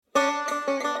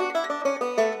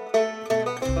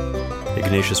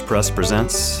Ignatius Press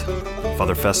presents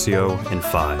Father Fessio in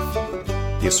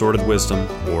 5, the assorted wisdom,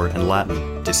 or in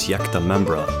Latin, Disjecta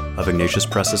Membra, of Ignatius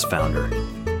Press's founder.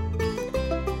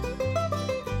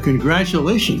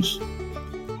 Congratulations,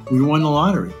 we won the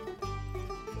lottery.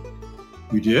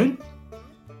 We did?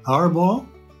 Powerball?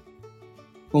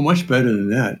 Well, much better than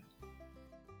that.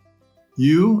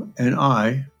 You and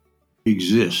I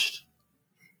exist.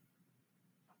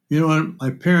 You know, on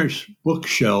my parents'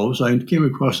 bookshelves, I came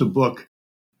across a book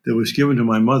that was given to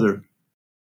my mother.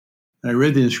 I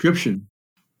read the inscription.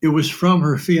 It was from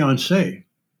her fiancé.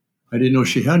 I didn't know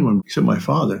she had one, except my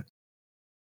father.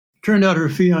 Turned out her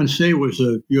fiancé was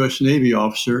a U.S. Navy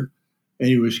officer, and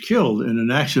he was killed in an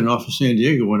accident off of San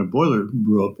Diego when a boiler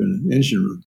blew up in an engine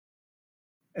room.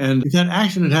 And if that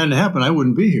accident hadn't happened, I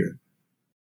wouldn't be here.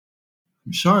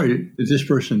 I'm sorry that this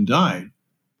person died,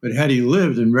 but had he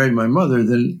lived and married my mother,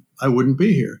 then I wouldn't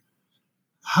be here.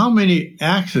 How many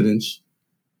accidents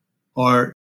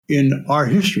are in our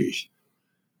histories?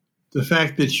 The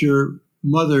fact that your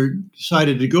mother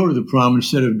decided to go to the prom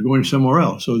instead of going somewhere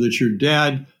else, or that your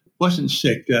dad wasn't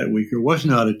sick that week or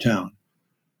wasn't out of town,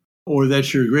 or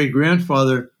that your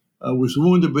great-grandfather was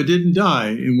wounded but didn't die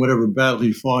in whatever battle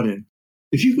he fought in.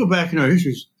 If you go back in our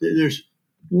histories, there's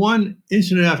one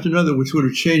incident after another which would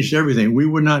have changed everything. We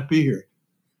would not be here.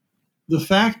 The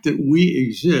fact that we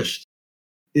exist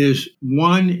is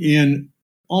one in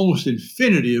almost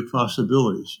infinity of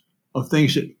possibilities of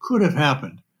things that could have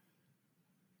happened.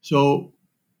 So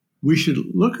we should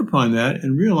look upon that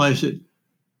and realize that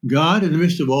God, in the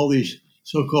midst of all these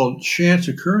so-called chance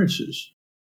occurrences,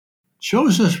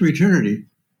 chose us for eternity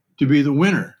to be the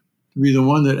winner, to be the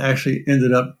one that actually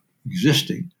ended up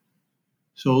existing.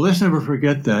 So let's never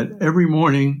forget that. Every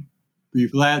morning, be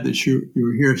glad that you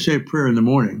were here. Say a prayer in the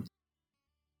morning.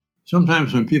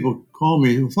 Sometimes when people call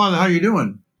me, Father, how are you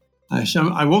doing? I say,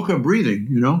 I woke up breathing,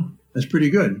 That's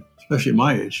pretty good, especially at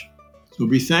my age. So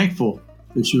be thankful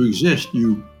that you exist,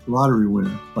 you lottery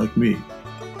winner like me.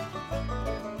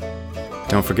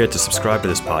 Don't forget to subscribe to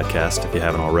this podcast if you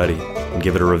haven't already, and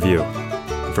give it a review.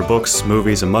 And for books,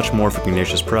 movies, and much more from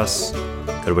Ignatius Press,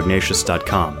 go to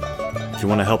ignatius.com. If you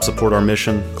want to help support our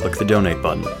mission, click the donate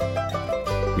button.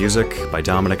 Music by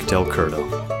Dominic Del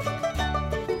Curto.